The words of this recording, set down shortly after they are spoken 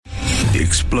The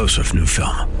explosive new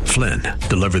film, Flynn,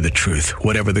 deliver the truth,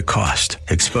 whatever the cost,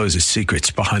 exposes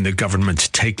secrets behind the government's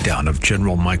takedown of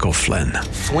General Michael Flynn.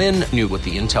 Flynn knew what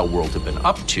the intel world had been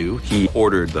up to. He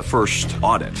ordered the first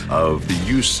audit of the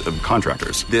use of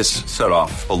contractors. This set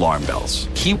off alarm bells.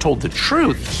 He told the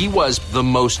truth. He was the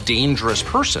most dangerous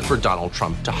person for Donald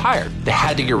Trump to hire. They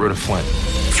had to get rid of Flynn.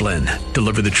 Flynn,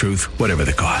 deliver the truth, whatever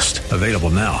the cost. Available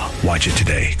now. Watch it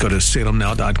today. Go to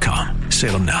salemnow.com.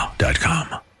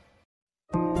 salemnow.com.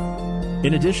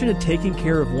 In addition to taking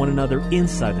care of one another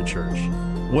inside the church,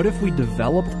 what if we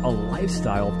developed a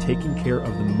lifestyle of taking care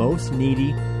of the most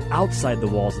needy outside the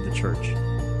walls of the church?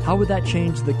 How would that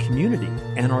change the community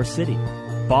and our city?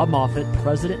 Bob Moffett,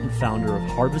 president and founder of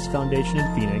Harvest Foundation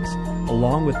in Phoenix,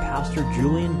 along with Pastor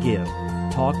Julian Gibb,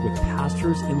 talk with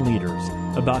pastors and leaders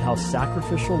about how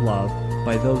sacrificial love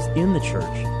by those in the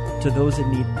church to those in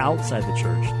need outside the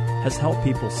church has helped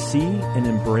people see and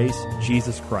embrace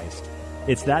Jesus Christ.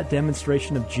 It's that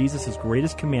demonstration of Jesus'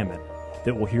 greatest commandment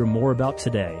that we'll hear more about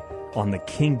today on The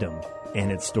Kingdom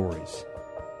and Its Stories.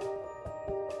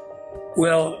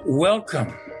 Well,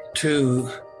 welcome to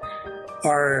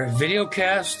our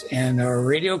videocast and our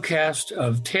radiocast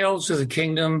of Tales of the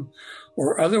Kingdom,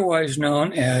 or otherwise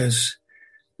known as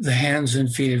The Hands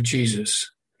and Feet of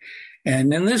Jesus.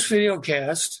 And in this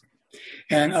videocast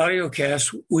and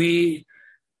audiocast, we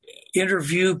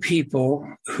interview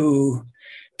people who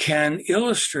can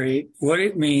illustrate what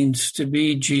it means to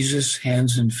be Jesus'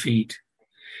 hands and feet.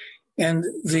 And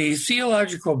the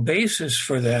theological basis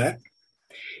for that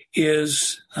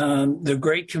is the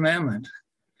Great Commandment.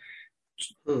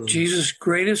 Jesus'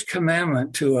 greatest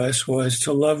commandment to us was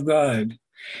to love God.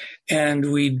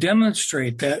 And we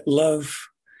demonstrate that love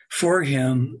for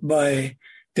him by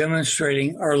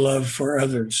demonstrating our love for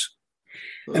others.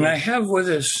 And I have with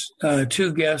us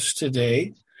two guests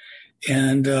today.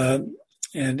 And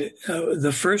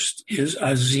the first is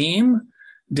Azim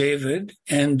David,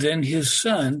 and then his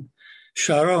son,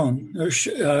 Sharon, or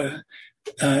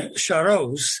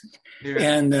Sharoz. Yeah.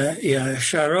 And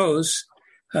Sharoz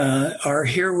are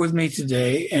here with me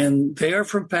today, and they are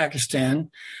from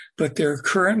Pakistan, but they're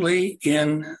currently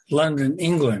in London,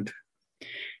 England.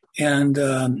 And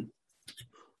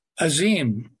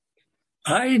Azim,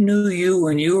 I knew you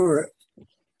when you were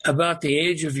about the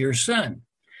age of your son.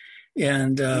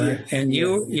 And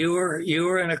you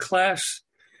were in a class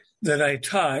that I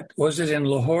taught. Was it in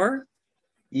Lahore?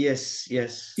 Yes.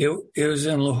 It was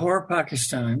in Lahore,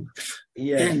 Pakistan.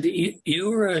 Yeah. And you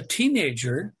were a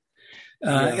teenager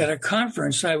at a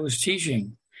conference I was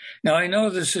teaching. Now, I know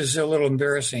this is a little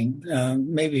embarrassing,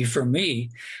 maybe for me,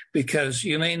 because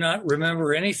you may not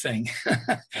remember anything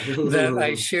that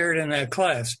I shared in that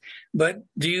class. But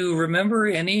do you remember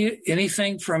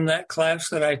anything from that class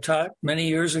that I taught many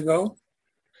years ago?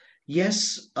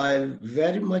 Yes, I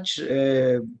very much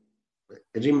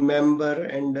remember,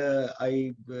 and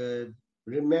I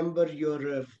remember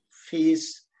your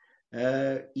face,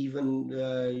 even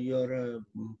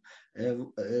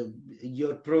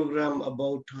your program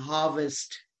about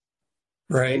harvest.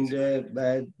 Right. And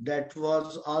that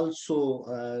was also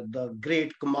the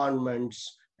Great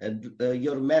Commandments.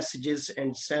 Your messages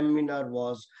and seminar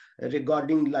was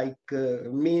regarding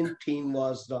main theme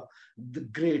was the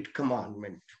Great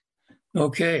Commandment.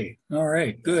 Okay. All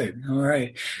right. Good. All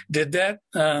right. Did that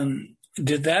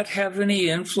have any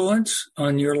influence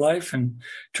on your life in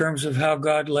terms of how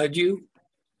God led you?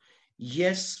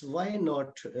 Yes. Why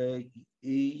not?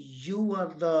 You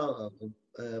are the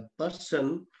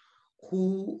person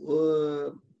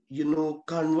who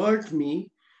convert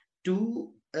me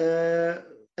to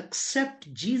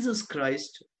accept Jesus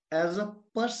Christ as a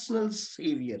personal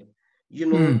savior.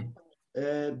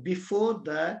 Before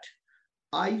that,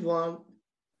 I want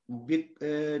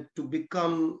to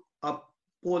become a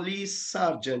police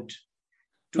sergeant,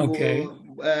 to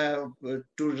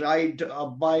ride a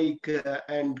bike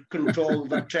and control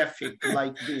the traffic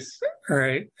like this.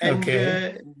 Right. And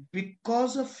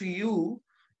because of you,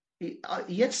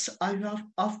 yes, I have,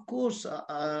 of course,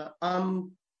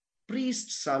 I'm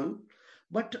priest's son,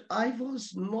 but I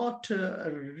was not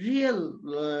a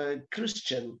real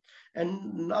Christian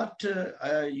and not,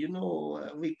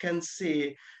 we can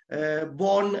say,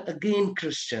 born again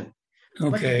Christian.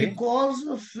 Okay. But because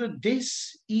of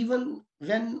this, even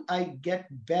when I get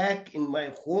back in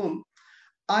my home,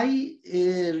 I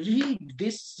read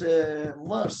this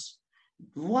verse,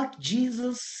 what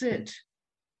Jesus said.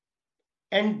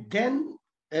 And then,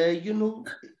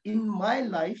 in my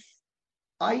life,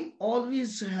 I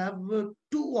always have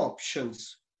two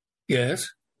options. Yes.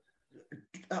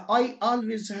 I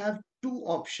always have two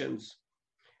options.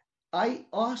 I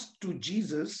ask to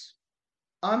Jesus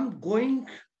I'm going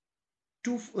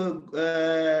to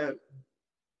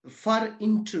for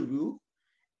interview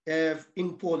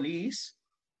in police.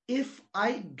 If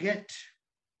I get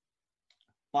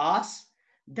pass,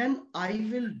 then I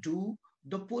will do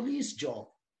the police job.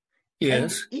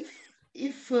 Yes. And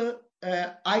if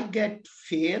I get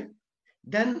fail,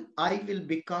 then I will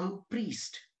become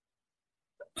priest.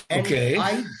 And Okay.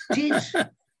 I did,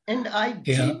 and I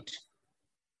Yeah. did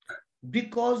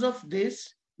because of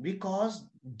this, because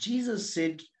Jesus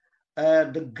said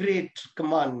the great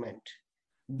commandment,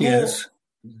 Yes.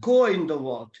 go in the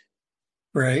world.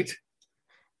 Right.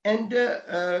 And,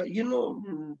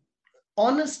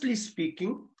 honestly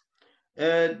speaking,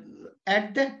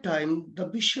 at that time, the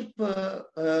bishop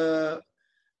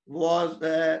was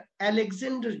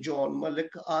Alexander John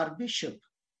Malik, our bishop.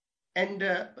 And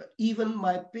even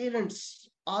my parents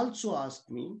also asked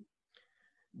me,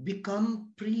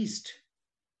 become priest.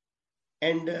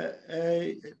 And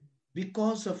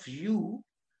because of you,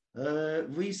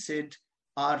 we said,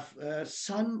 our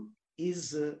son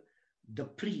is the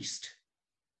priest.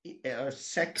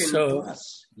 Second to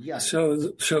us. Yeah.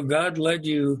 So God led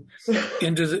you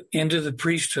into the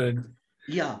priesthood.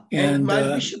 Yeah. And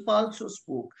my bishop also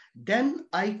spoke. Then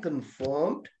I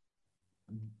confirmed,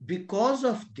 because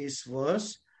of this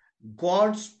verse,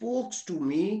 God spoke to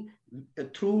me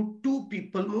through two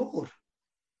people more.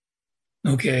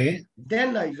 Okay.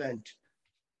 Then I went.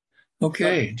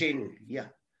 Okay. For training. Yeah.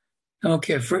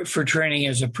 Okay. For training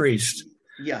as a priest.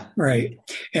 Yeah. Right.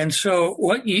 And so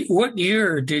what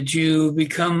year did you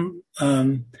become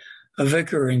a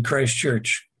vicar in Christ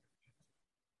Church?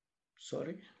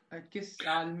 Sorry? किस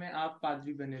साल में आप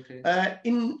पादरी बने थे?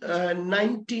 In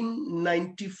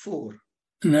 1994.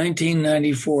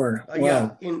 1994. Wow. Yeah,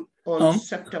 on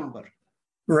September.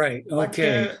 Right.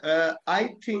 Okay. But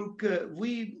I think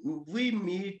we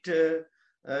meet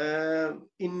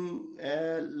in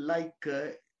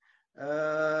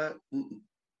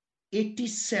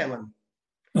 87.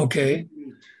 Okay.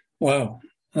 Wow.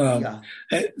 Yeah.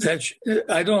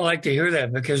 I don't like to hear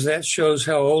that, because that shows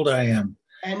how old I am.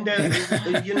 And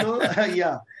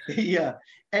yeah.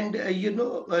 And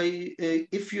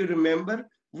if you remember,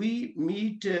 we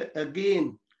meet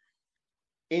again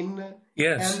in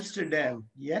Amsterdam.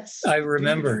 Yes, I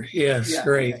remember. Yes, yeah,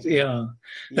 right. Yeah.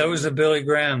 That was the Billy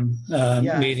Graham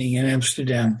meeting in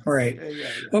Amsterdam. Right.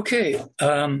 Okay.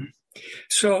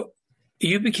 So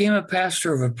you became a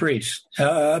pastor of a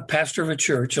pastor of a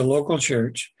church, a local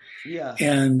church. Yeah.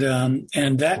 And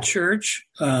that church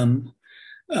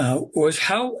was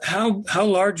how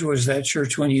large was that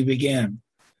church when you began?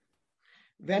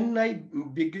 When I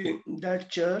began that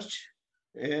church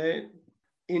in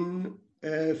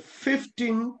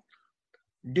 15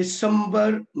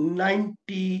 December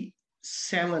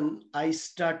 97, I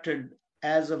started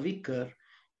as a vicar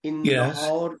in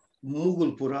Lahore,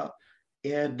 Mughalpura.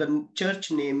 The church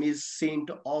name is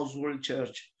St. Oswald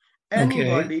Church.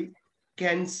 Anybody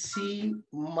can see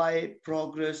my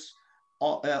progress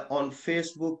on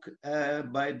Facebook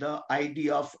by the ID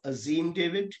of Azim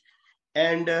David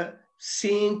and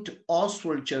St.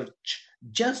 Oswald Church.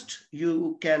 Just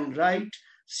you can write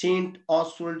St.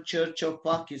 Oswald Church of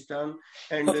Pakistan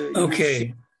and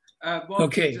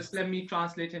Bob, just let me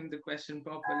translate him the question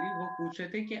properly. वो पूछ रहे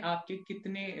थे कि आपके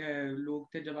कितने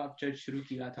लोग थे जब आप चर्च शुरू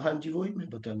किया था? हाँ जी, वही मैं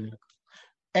बताने लगा.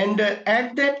 And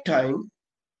at that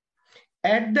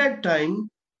time,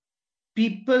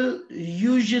 people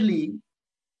usually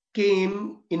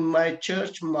came in my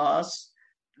church mass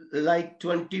like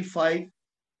 25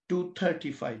 to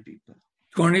 35 people.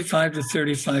 25 to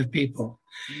 35 people.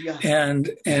 Yeah.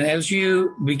 And as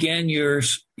you began your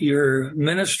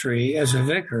ministry as a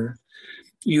vicar,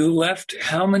 you left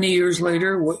how many years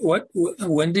later?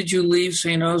 When did you leave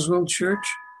St. Oswald Church?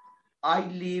 I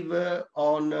leave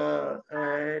on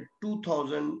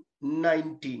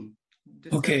 2019.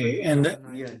 Okay, and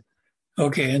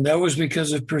that was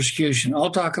because of persecution.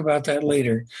 I'll talk about that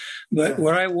later. But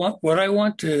what I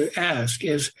want to ask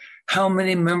is, how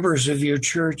many members of your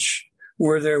church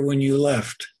were there when you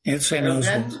left at St.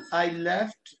 Oswald? When I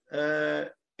left,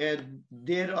 there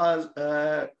was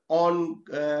on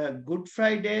Good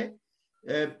Friday,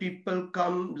 people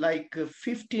come like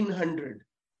 1,500.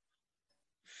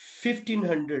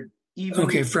 1,500,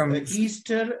 even from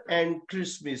Easter and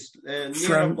Christmas,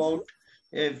 near about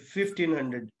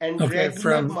 1,500. And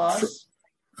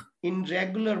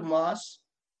regular mass,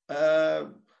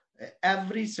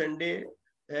 every Sunday,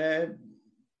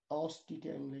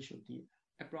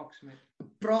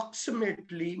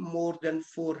 approximately more than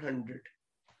 400.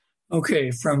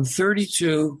 Okay, from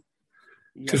 32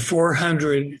 to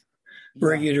 400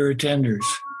 regular attenders.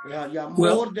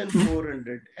 More than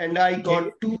 400. And I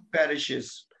got 2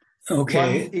 parishes.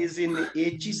 Okay. One is in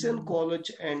Atchison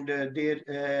College, and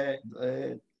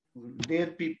their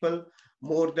people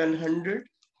more than 100.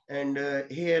 And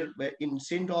here in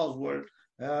St. Oswald,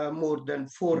 more than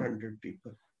 400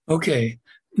 people. Okay.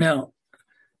 Now,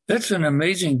 that's an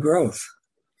amazing growth.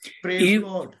 Praise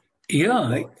Lord.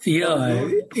 Yeah.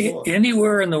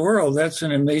 Anywhere in the world, that's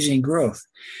an amazing growth.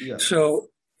 Yeah. So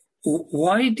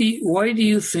why do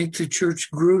you think the church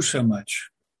grew so much?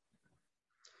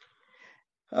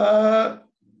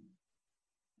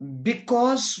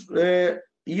 Because,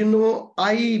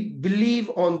 I believe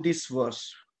on this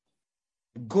verse.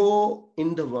 Go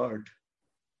in the word.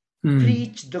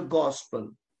 Preach the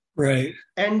gospel. Right.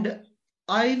 And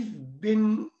I've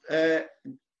been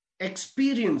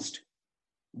experienced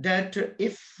that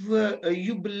if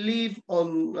you believe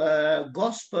on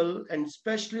gospel, and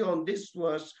especially on this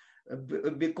verse,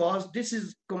 because this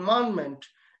is commandment,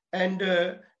 and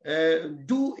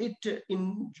do it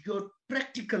in your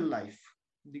practical life,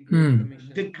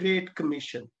 the Great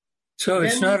Commission. So then,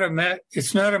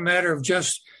 it's not a matter of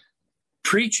just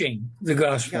preaching the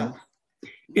gospel. Yeah.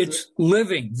 It's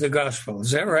living the gospel.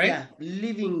 Is that right? Yeah,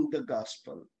 living the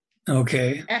gospel.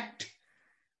 Okay. Act.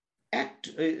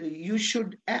 You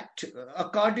should act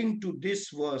according to this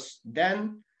verse.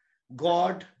 Then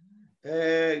God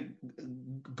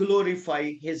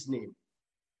glorify His name.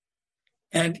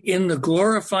 And in the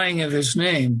glorifying of His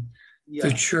name,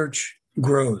 the church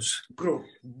grows.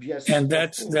 Yes. And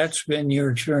that's been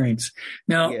your experience.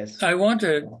 Now, yes. I want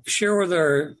to share with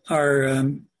our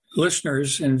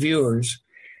listeners and viewers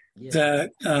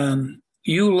that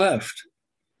you left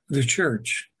the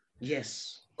church.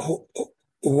 Yes.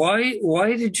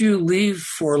 Why did you leave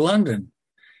for London?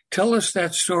 Tell us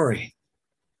that story.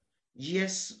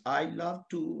 Yes, I love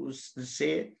to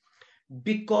say,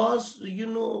 because,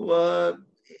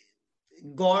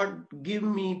 God give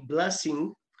me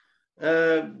blessing.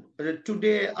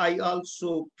 Today, I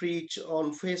also preach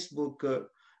on Facebook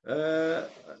the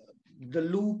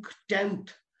Luke 10,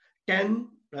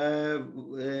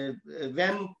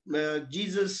 when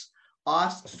Jesus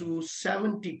asks to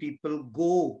 70 people,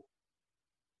 go.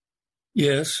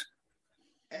 Yes.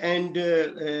 And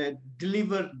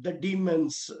deliver the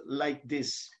demons like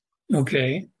this.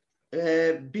 Okay.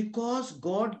 Because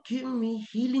God gave me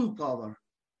healing power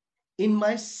in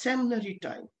my seminary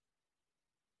time.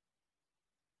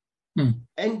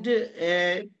 And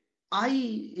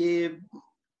I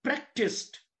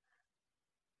practiced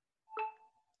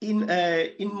in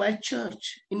my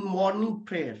church in morning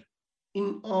prayer,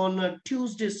 on a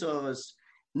Tuesday service,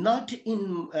 not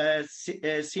in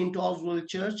St. Oswald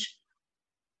Church,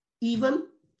 even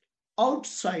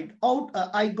outside.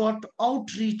 I got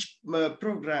outreach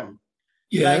program.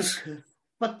 Yes. Like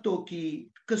Pattoki,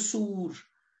 Kasur,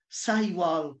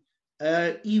 Sahiwal,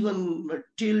 even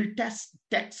till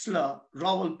Texla,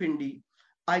 Rawalpindi.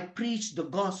 I preached the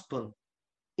gospel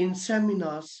in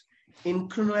seminars, in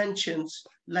conventions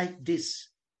like this,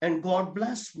 and God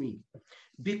blessed me.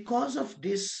 Because of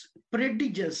this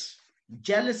prodigious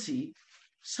jealousy,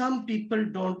 some people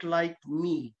don't like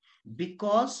me,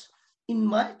 because in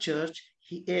my church,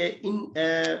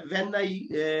 when I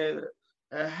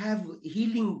have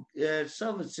healing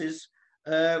services,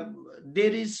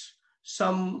 there is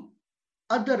some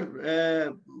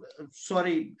other,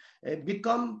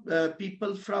 become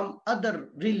people from other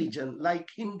religion, like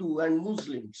Hindu and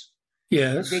Muslims.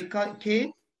 Yes. They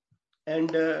came and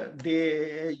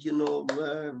they,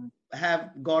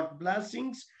 have got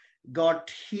blessings, got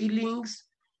healings.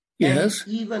 Yes.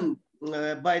 And even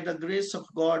by the grace of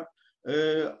God,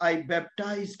 I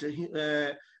baptized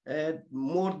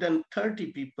more than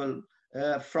 30 people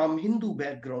from Hindu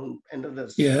background and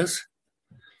others. Yes.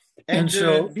 And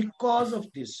so, because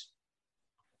of this.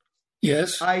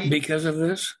 Yes, because of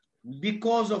this?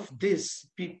 Because of this,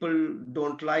 people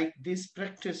don't like this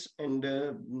practice. And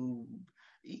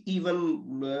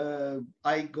even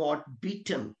I got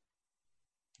beaten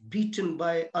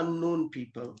by unknown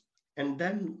people. And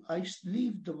then I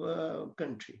leave the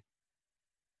country.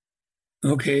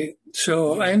 Okay,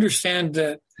 so I understand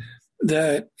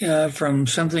that from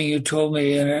something you told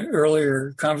me in an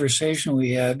earlier conversation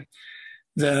we had,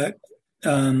 that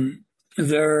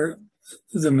the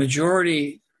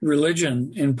majority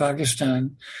religion in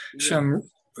Pakistan, some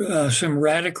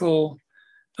radical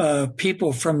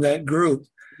people from that group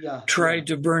tried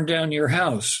to burn down your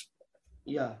house.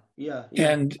 Yeah.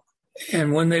 And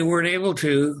when they weren't able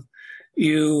to,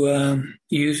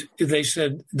 they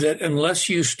said that unless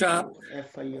you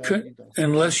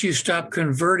stop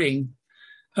converting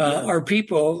our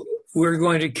people, we're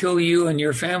going to kill you and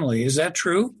your family. Is that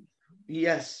true?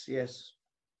 Yes.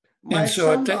 My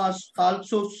son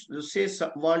also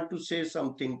want to say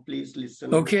something. Please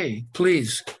listen. Okay,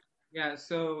 please. Yeah,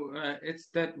 so it's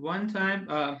that one time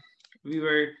we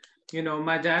were,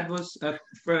 my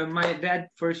dad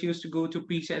first used to go to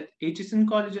preach at Aitchison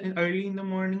College early in the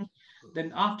morning.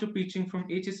 Then after preaching from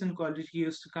Aitchison College, he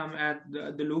used to come at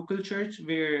the local church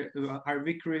where our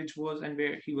vicarage was and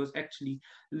where he was actually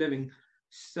living.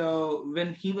 So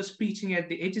when he was preaching at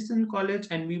the Aitchison College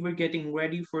and we were getting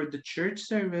ready for the church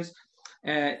service,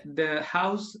 the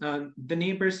house, the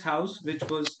neighbor's house, which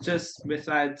was just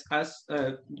besides us,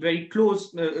 very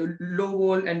close, low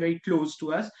wall and very close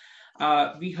to us,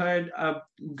 we heard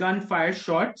gunfire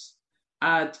shots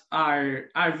at our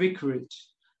vicarage.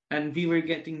 And we were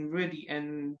getting ready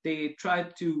and they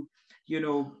tried to,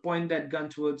 point that gun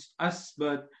towards us,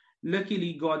 but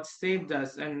luckily God saved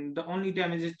us. And the only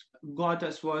damage it got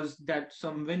us was that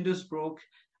some windows broke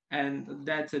and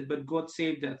that's it. But God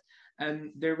saved us.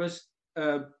 And there was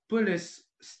police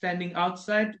standing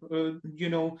outside.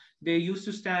 They used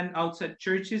to stand outside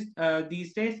churches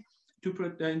these days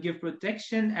to give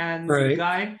protection. And the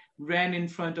guy ran in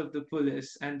front of the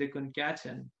police and they couldn't catch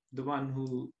him, the one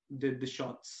who did the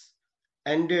shots.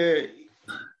 And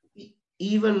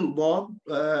even Bob,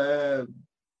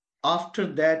 after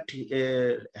that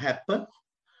happened,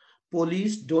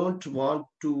 police don't want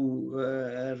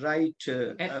to write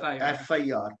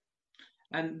FIR.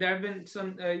 And there have been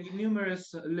some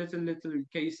numerous little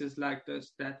cases like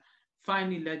this that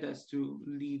finally led us to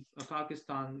leave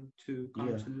Pakistan to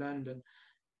come to London.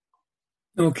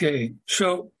 Okay,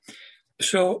 so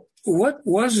what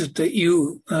was it that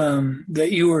you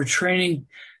were training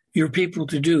your people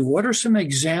to do? What are some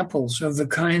examples of the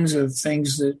kinds of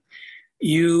things that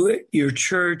you, your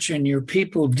church, and your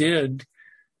people did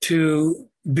to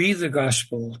be the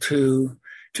gospel, to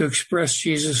express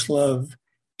Jesus' love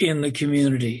in the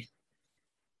community?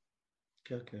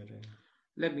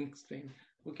 Let me explain.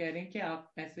 वो कह रहे हैं कि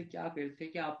आप ऐसे क्या करते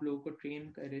कि आप लोगों को ट्रेन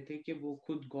कर रहे थे कि वो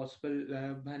खुद गॉस्पल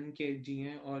बन के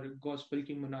जिएं और गॉस्पल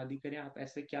की मुनादी करें. आप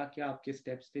ऐसे क्या आपके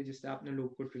स्टेप्स थे जिससे आपने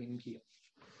लोगों को ट्रेन किया?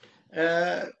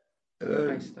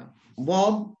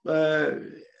 Bob,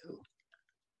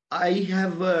 I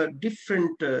have a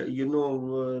different,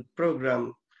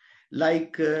 program.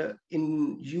 Like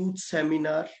in youth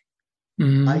seminar,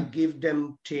 I give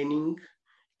them training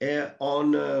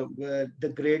on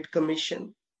the Great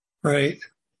Commission. Right.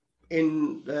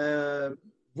 In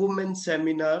women's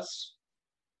seminars,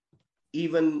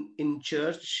 even in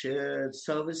church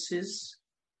services,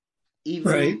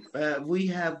 even we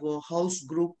have house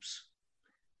groups.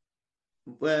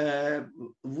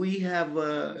 We have,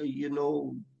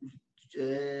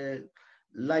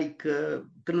 like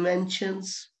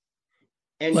conventions.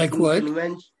 And like what?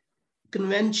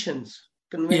 Conventions.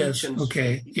 Yes.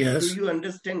 Okay. Yes. Do you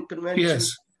understand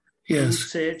conventions? Yes.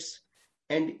 Crusades.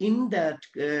 And in that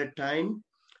time,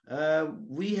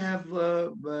 we have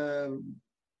a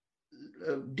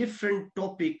different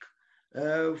topic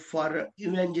for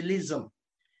evangelism.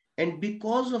 And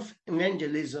because of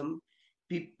evangelism,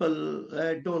 people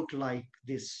don't like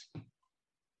this.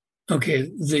 Okay,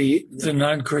 the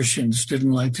non-Christians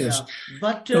didn't like this. Yeah.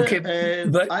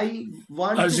 But I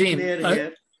want Azim, to clear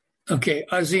here. Okay,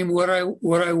 Azim, what I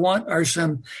want are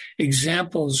some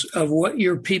examples of what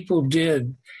your people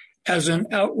did as an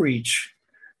outreach,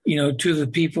 to the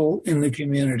people in the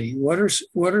community. What are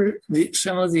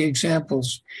some of the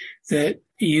examples that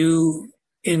you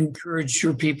encouraged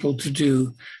your people to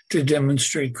do to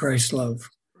demonstrate Christ's love?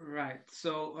 Right.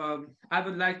 So I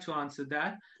would like to answer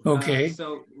that. Okay.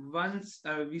 So once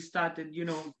we started,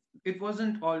 it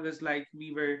wasn't always like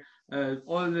we were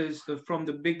always from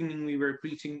the beginning we were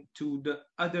preaching to the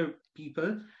other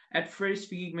people. At first,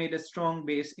 we made a strong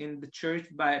base in the church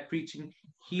by preaching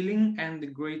healing and the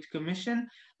Great Commission.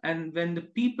 And when the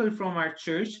people from our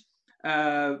church,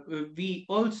 we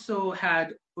also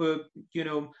had,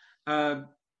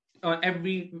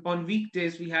 on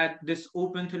weekdays we had this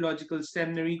open theological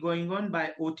seminary going on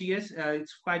by OTS.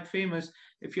 It's quite famous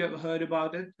if you have heard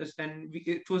about it, and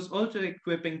it was also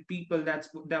equipping people.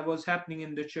 That was happening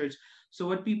in the church. So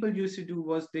what people used to do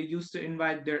was they used to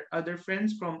invite their other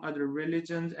friends from other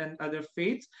religions and other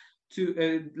faiths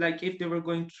to like if they were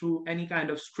going through any kind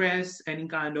of stress, any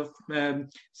kind of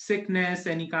sickness,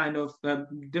 any kind of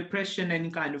depression, any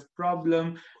kind of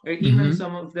problem, or even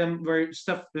some of them were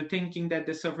thinking that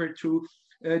they suffered through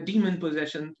demon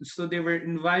possession. So they were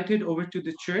invited over to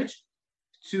the church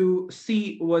to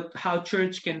see how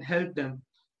church can help them.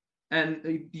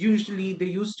 And usually they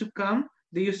used to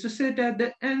sit at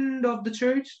the end of the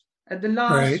church at the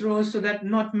last row so that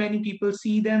not many people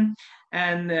see them.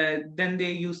 And then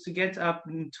they used to get up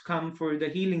to come for the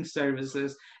healing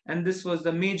services. And this was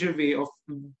the major way of,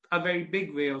 a very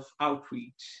big way of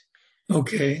outreach.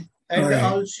 Okay. And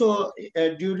also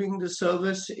during the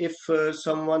service, if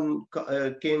someone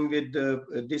came with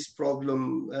this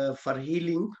problem for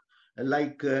healing,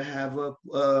 like have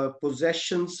a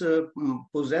possessed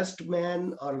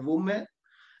man or woman,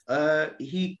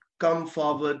 he come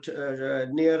forward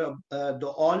near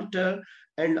the altar,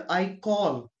 and I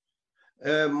call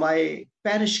my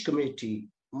parish committee,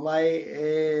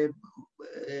 my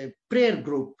prayer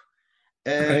group.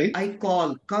 I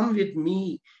call, come with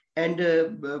me and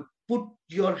put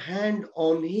your hand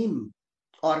on him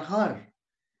or her.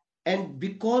 And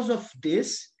because of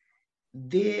this,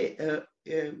 they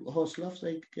encouraged.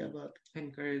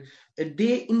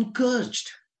 They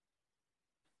encouraged.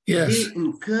 Yes. They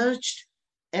encouraged,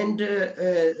 and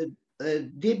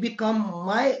they become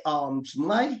my arms,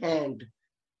 my hand,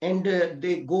 and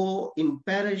they go in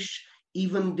parish,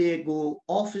 even they go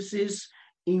offices,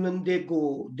 even they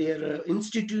go their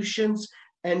institutions,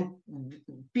 and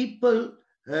people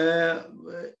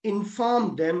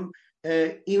inform them,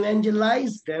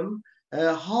 evangelize them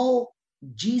how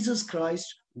Jesus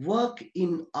Christ work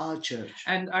in our church.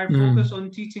 And our focus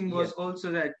on teaching was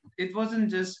also that it wasn't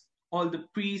just all the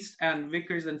priests and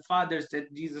vicars and fathers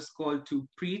that Jesus called to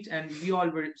preach, and we all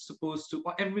were supposed to,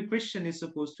 every Christian is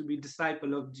supposed to be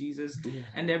disciple of Jesus,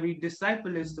 and every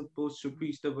disciple is supposed to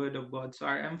preach the word of God. So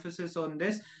our emphasis on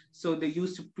this, so they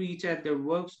used to preach at their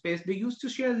workspace, they used to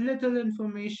share little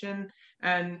information,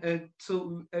 and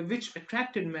which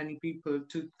attracted many people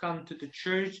to come to the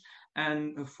church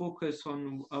and focus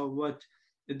on what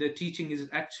the teaching is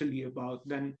actually about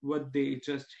than what they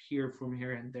just hear from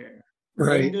here and there.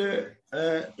 Right. And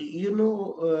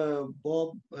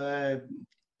Bob,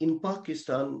 in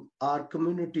Pakistan, our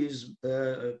community is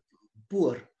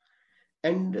poor.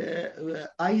 And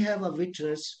I have a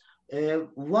witness,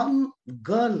 one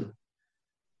girl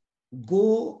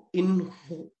go in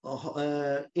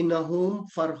a home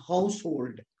for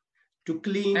household to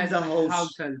clean as the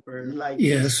house helper. Like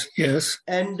yes.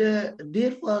 And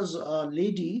there was a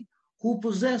lady who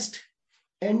possessed,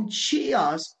 and she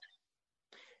asked,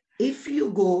 if you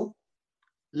go,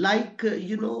 like,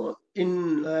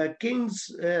 in Kings,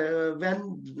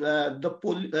 when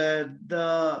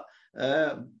the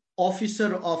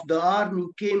officer of the army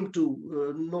came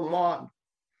to Noman,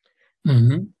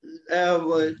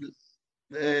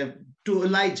 to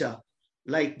Elijah,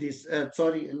 like this.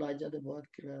 Elijah, the word.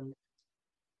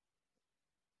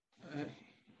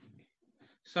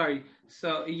 Sorry.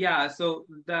 So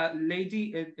the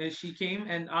lady, she came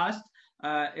and asked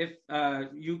if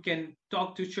you can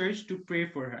talk to church to pray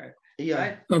for her. Yeah.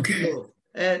 Right? Okay. So,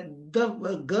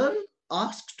 the girl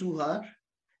asked to her,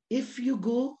 if you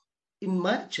go in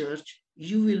my church,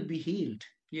 you will be healed.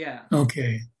 Yeah.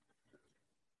 Okay.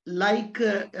 Like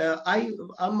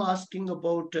I'm asking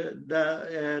about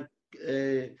the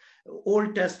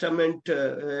Old Testament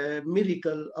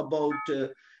miracle about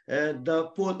the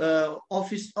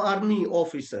army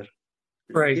officer.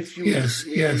 Right. If you, yes.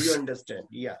 you understand.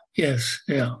 Yeah. Yes.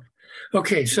 Yeah.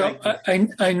 Okay. So Like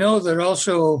I know that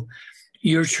also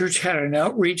your church had an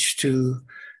outreach to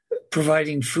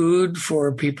providing food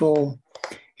for people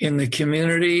in the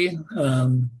community.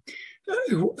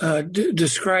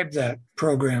 Describe that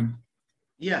program.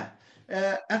 Yeah.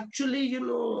 Actually,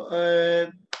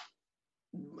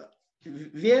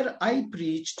 where I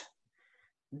preached,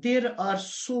 there are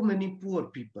so many poor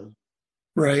people.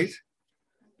 Right.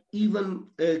 Even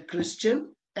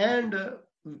Christian and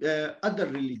other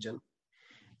religion.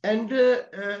 And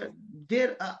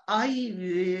there I,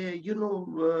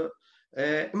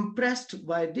 impressed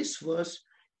by this verse.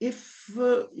 If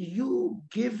you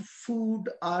give food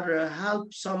or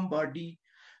help somebody,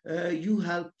 you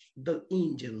help the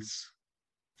angels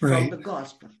from the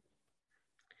gospel.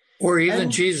 Or even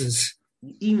Jesus.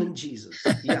 Even Jesus,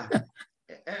 yeah.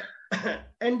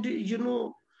 And,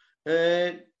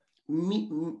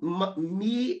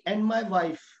 me and my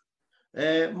wife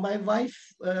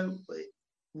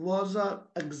was a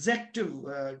executive,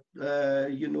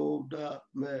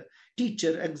 the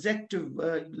teacher, executive,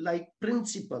 like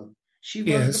principal. She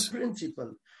was the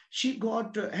principal. She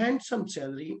got a handsome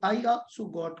salary. I also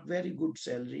got very good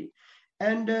salary.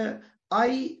 And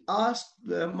I asked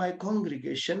my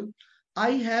congregation,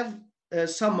 I have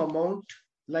some amount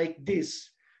like this,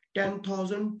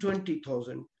 10,000,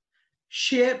 20,000.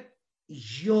 Share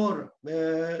your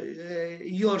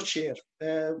share.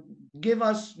 Give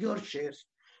us your shares.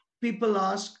 People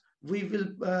ask, we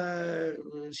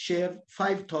will share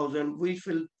 5,000, we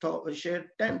will share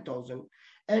 10,000,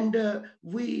 and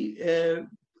we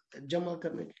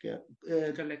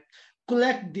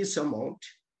collect this amount.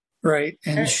 Right,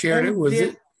 and shared it with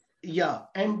it. Yeah,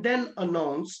 and then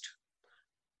announced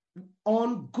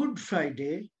on Good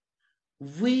Friday,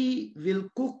 we will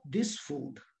cook this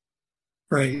food.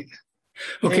 Right.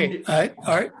 Okay,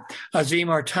 Azim,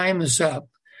 our time is up,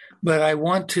 but I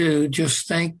want to just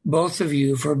thank both of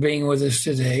you for being with us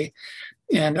today.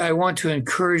 And I want to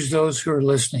encourage those who are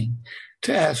listening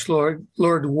to ask, Lord,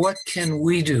 what can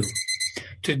we do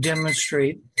to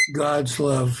demonstrate God's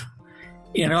love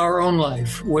in our own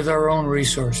life with our own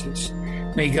resources?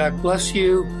 May God bless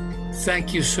you.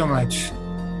 Thank you so much.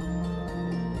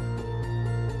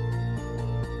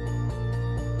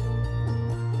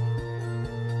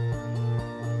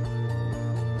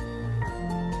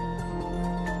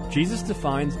 Jesus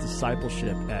defines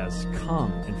discipleship as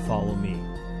come and follow me.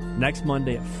 Next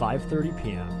Monday at 5:30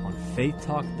 p.m. on Faith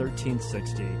Talk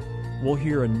 1360, we'll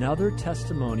hear another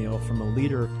testimonial from a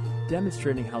leader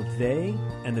demonstrating how they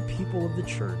and the people of the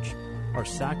church are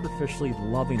sacrificially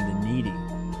loving the needy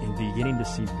and beginning to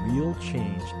see real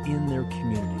change in their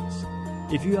communities.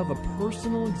 If you have a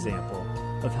personal example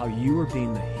of how you are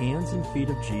being the hands and feet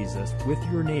of Jesus with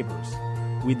your neighbors,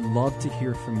 we'd love to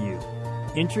hear from you.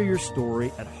 Enter your story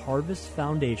at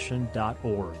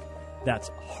harvestfoundation.org. That's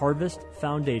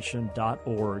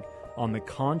harvestfoundation.org on the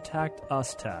Contact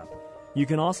Us tab. You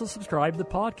can also subscribe to the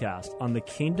podcast on The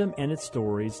Kingdom and Its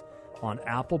Stories on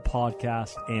Apple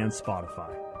Podcasts and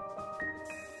Spotify.